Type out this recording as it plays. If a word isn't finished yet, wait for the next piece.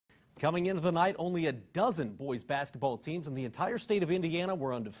Coming into the night, only a dozen boys basketball teams in the entire state of Indiana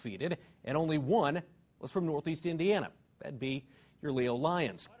were undefeated, and only one was from Northeast Indiana. That'd be your Leo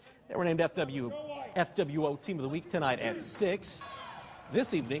Lions. They were named FWO Team of the Week tonight at 6.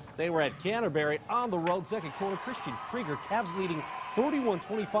 This evening, they were at Canterbury on the road. Second quarter, Christian Krieger, Cavs leading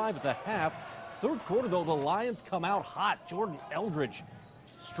 31-25 at the half. Third quarter, though, the Lions come out hot. Jordan Eldridge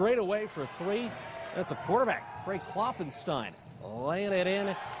straight away for three. That's a quarterback, Frey Kloffenstein, laying it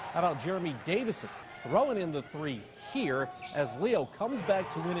in. How about Jeremy Davison throwing in the three here as Leo comes back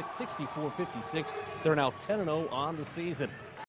to win it 64-56. They're now 10-0 on the season.